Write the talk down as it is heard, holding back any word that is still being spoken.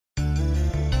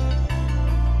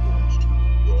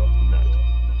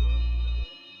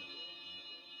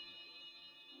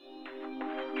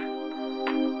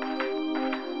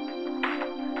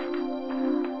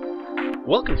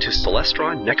Welcome to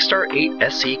Celestron NexStar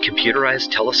SE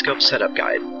Computerized Telescope Setup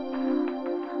Guide.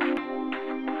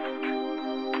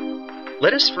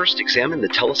 Let us first examine the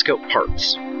telescope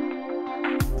parts.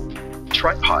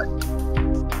 Tripod,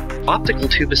 optical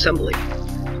tube assembly,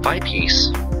 eyepiece,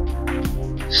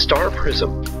 star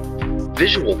prism,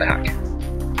 visual back,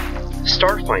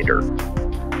 star finder,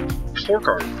 fork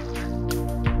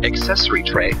arm, accessory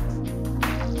tray,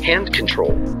 hand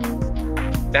control,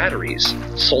 batteries,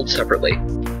 sold separately,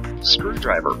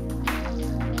 screwdriver.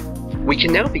 We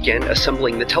can now begin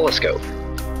assembling the telescope.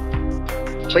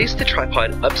 Place the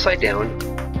tripod upside down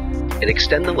and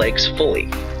extend the legs fully.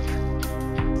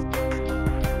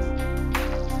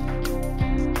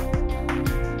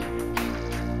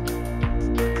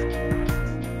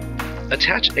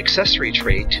 Attach accessory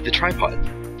tray to the tripod.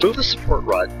 Move the support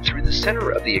rod through the center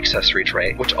of the accessory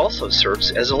tray, which also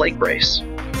serves as a leg brace.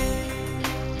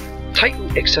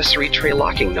 Tighten accessory tray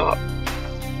locking knob.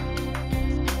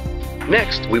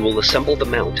 Next, we will assemble the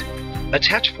mount.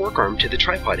 Attach fork arm to the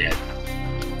tripod head.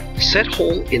 Set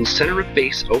hole in center of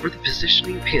base over the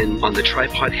positioning pin on the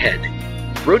tripod head.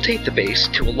 Rotate the base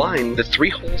to align the 3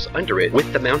 holes under it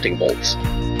with the mounting bolts.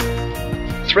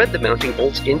 Thread the mounting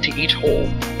bolts into each hole.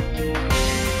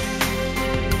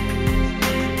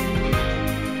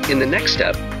 In the next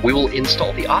step, we will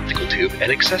install the optical tube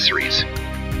and accessories.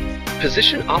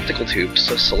 Position optical tube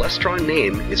so Celestron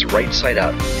name is right side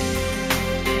up.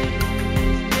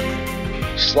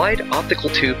 Slide optical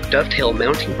tube dovetail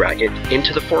mounting bracket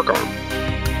into the fork arm.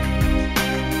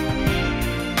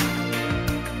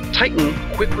 Tighten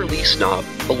quick release knob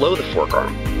below the fork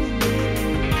arm.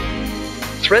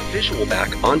 Thread visual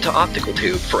back onto optical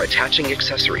tube for attaching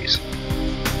accessories.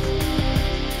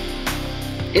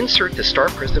 Insert the star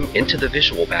prism into the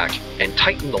visual back and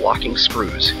tighten the locking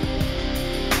screws.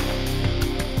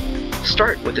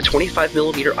 Start with the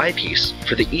 25mm eyepiece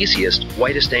for the easiest,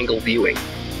 widest angle viewing.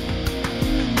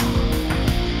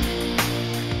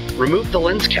 Remove the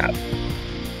lens cap.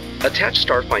 Attach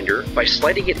Starfinder by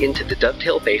sliding it into the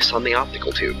dovetail base on the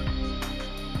optical tube.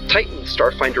 Tighten the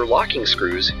Starfinder locking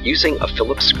screws using a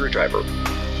Phillips screwdriver.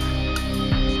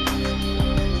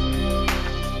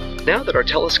 Now that our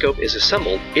telescope is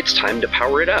assembled, it's time to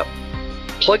power it up.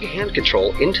 Plug hand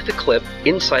control into the clip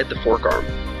inside the fork arm.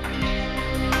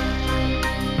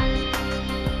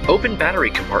 Open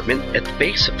battery compartment at the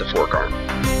base of the fork arm.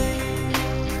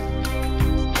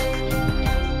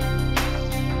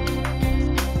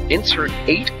 Insert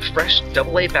 8 fresh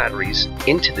AA batteries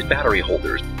into the battery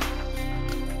holders.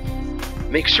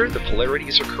 Make sure the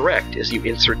polarities are correct as you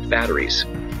insert the batteries.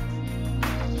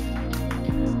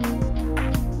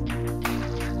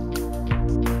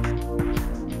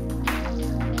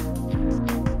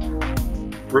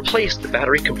 Replace the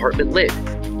battery compartment lid.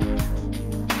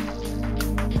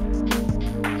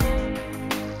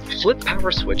 Flip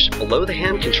power switch below the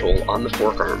hand control on the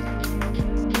fork arm.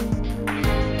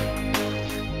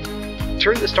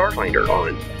 Turn the Starfinder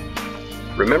on.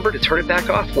 Remember to turn it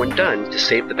back off when done to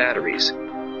save the batteries.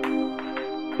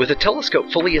 With the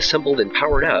telescope fully assembled and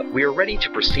powered up, we are ready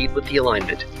to proceed with the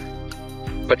alignment.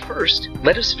 But first,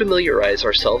 let us familiarize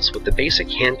ourselves with the basic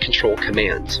hand control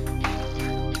commands.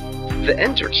 The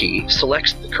Enter key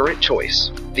selects the current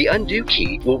choice. The Undo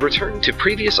key will return to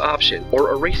previous option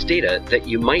or erase data that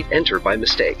you might enter by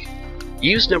mistake.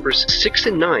 Use numbers 6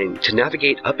 and 9 to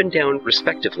navigate up and down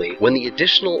respectively when the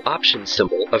additional option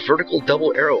symbol, a vertical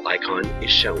double arrow icon, is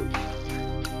shown.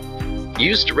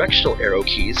 Use directional arrow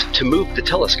keys to move the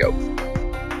telescope.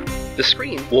 The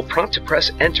screen will prompt to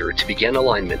press Enter to begin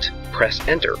alignment. Press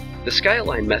Enter. The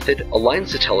Skyline method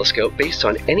aligns the telescope based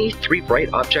on any 3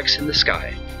 bright objects in the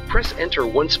sky. Press Enter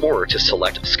once more to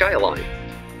select Skyline.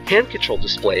 Hand control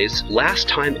displays last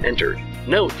time entered.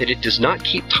 Note that it does not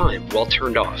keep time while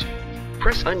turned off.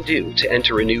 Press Undo to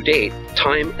enter a new date,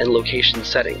 time, and location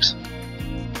settings.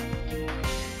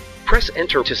 Press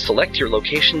Enter to select your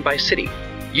location by city.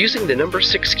 Using the number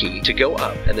 6 key to go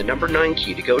up and the number 9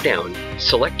 key to go down,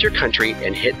 select your country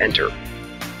and hit Enter.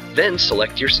 Then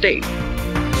select your state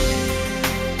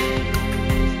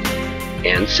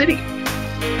and city.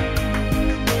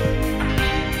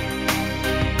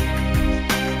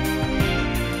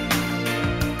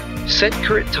 Set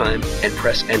current time and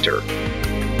press Enter.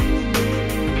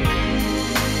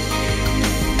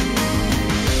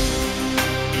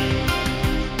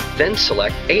 Then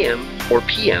select AM or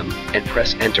PM and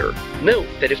press Enter. Note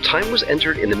that if time was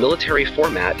entered in the military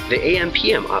format, the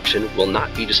AM/PM option will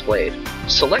not be displayed.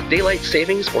 Select Daylight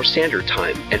Savings or Standard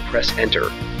Time and press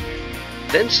Enter.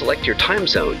 Then select your time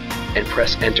zone and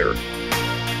press Enter.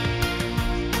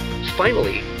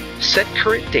 Finally, set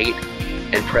current date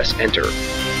and press Enter.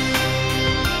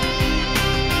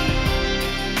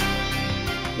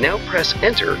 Now press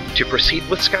Enter to proceed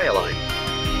with sky align.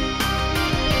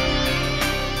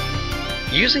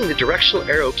 Using the directional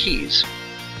arrow keys,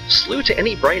 slew to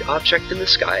any bright object in the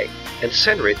sky and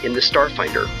center it in the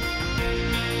starfinder.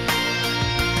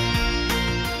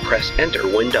 Press Enter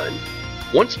when done.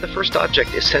 Once the first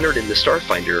object is centered in the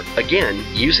starfinder, again,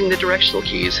 using the directional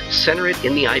keys, center it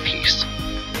in the eyepiece.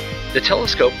 The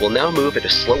telescope will now move at a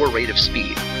slower rate of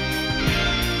speed.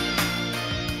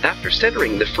 After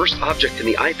centering the first object in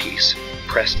the eyepiece,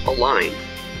 press Align.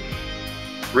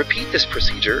 Repeat this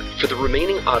procedure for the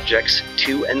remaining objects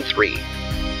 2 and 3.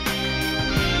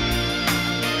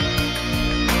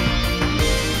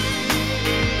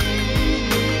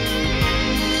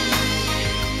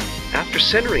 After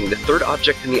centering the third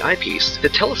object in the eyepiece, the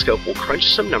telescope will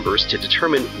crunch some numbers to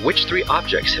determine which 3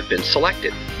 objects have been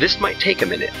selected. This might take a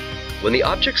minute. When the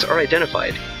objects are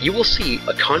identified, you will see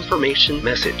a confirmation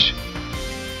message.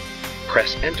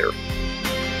 Press Enter.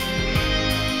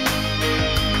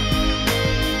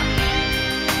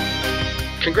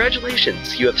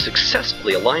 Congratulations, you have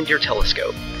successfully aligned your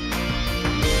telescope.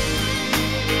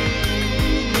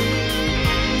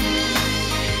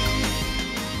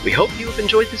 We hope you have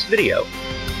enjoyed this video.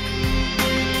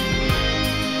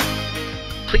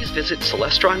 Please visit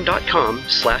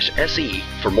celestron.com/SE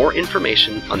for more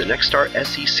information on the NexStar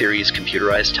SE series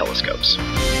computerized telescopes.